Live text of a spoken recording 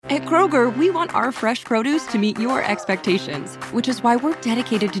At Kroger, we want our fresh produce to meet your expectations, which is why we're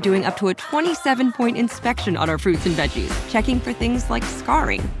dedicated to doing up to a 27-point inspection on our fruits and veggies, checking for things like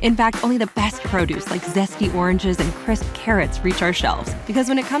scarring. In fact, only the best produce like zesty oranges and crisp carrots reach our shelves. Because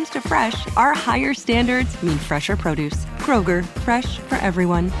when it comes to fresh, our higher standards mean fresher produce. Kroger, fresh for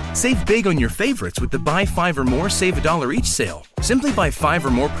everyone. Save big on your favorites with the Buy 5 or More, Save $1 each sale. Simply buy 5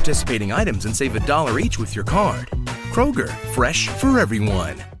 or more participating items and save $1 each with your card. Kroger, fresh for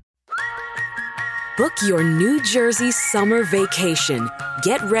everyone. Book your New Jersey summer vacation.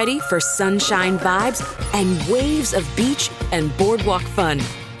 Get ready for sunshine vibes and waves of beach and boardwalk fun.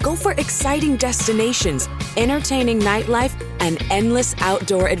 Go for exciting destinations, entertaining nightlife, and endless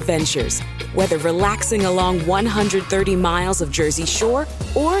outdoor adventures. Whether relaxing along 130 miles of Jersey Shore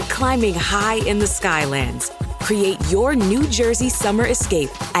or climbing high in the Skylands. Create your New Jersey summer escape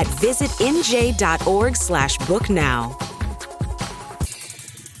at visitnj.org/booknow.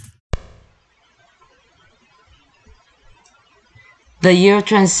 The year of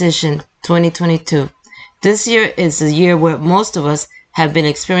transition, 2022. This year is a year where most of us have been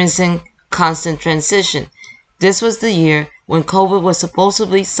experiencing constant transition. This was the year when COVID was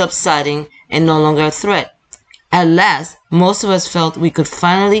supposedly subsiding and no longer a threat. At last, most of us felt we could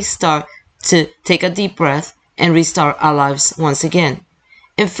finally start to take a deep breath and restart our lives once again.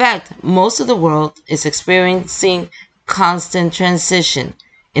 In fact, most of the world is experiencing constant transition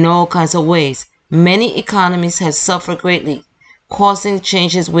in all kinds of ways. Many economies have suffered greatly, causing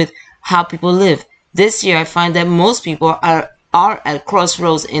changes with how people live. This year, I find that most people are at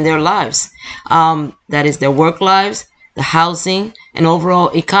crossroads in their lives. That is their work lives, the housing, and overall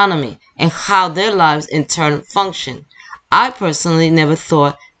economy, and how their lives in turn function. I personally never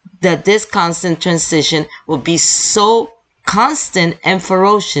thought that this constant transition would be so constant and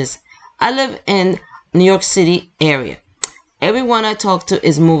ferocious. I live in New York City area. Everyone I talk to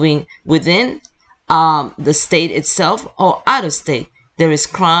is moving within the state itself or out of state. There is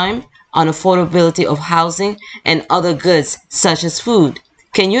crime, unaffordability of housing, and other goods such as food.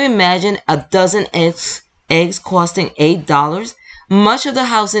 Can you imagine a dozen eggs costing $8? Much of the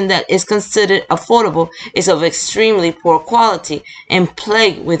housing that is considered affordable is of extremely poor quality and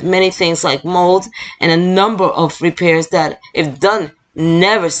plagued with many things like mold and a number of repairs that, if done,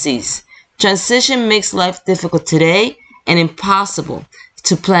 never cease. Transition makes life difficult today and impossible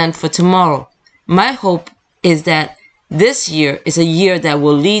to plan for tomorrow. My hope is that this year is a year that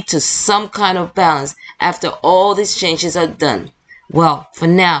will lead to some kind of balance after all these changes are done. Well, for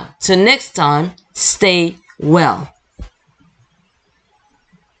now, till next time, stay well.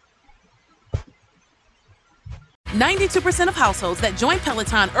 92% of households that join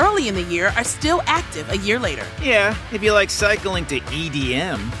Peloton early in the year are still active a year later. Yeah, if you like cycling to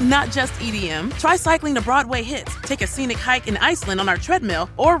EDM. Not just EDM. Try cycling to Broadway hits, take a scenic hike in Iceland on our treadmill,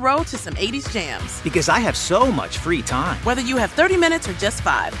 or row to some 80s jams. Because I have so much free time. Whether you have 30 minutes or just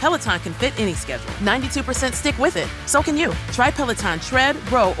 5, Peloton can fit any schedule. 92% stick with it. So can you. Try Peloton tread,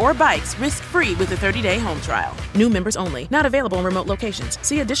 row, or bikes risk-free with a 30-day home trial. New members only. Not available in remote locations.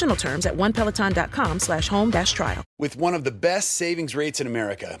 See additional terms at onepeloton.com/home-trial. With one of the best savings rates in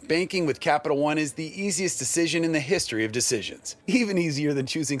America, banking with Capital One is the easiest decision in the history of decisions. Even easier than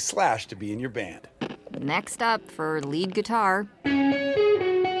choosing Slash to be in your band. Next up for lead guitar.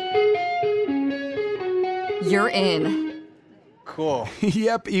 You're in. Cool.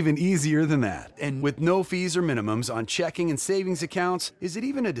 Yep, even easier than that. And with no fees or minimums on checking and savings accounts, is it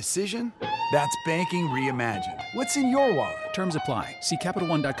even a decision? That's banking reimagined. What's in your wallet? Terms apply. See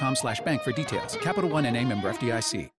CapitalOne.com/bank for details. Capital One NA, member FDIC.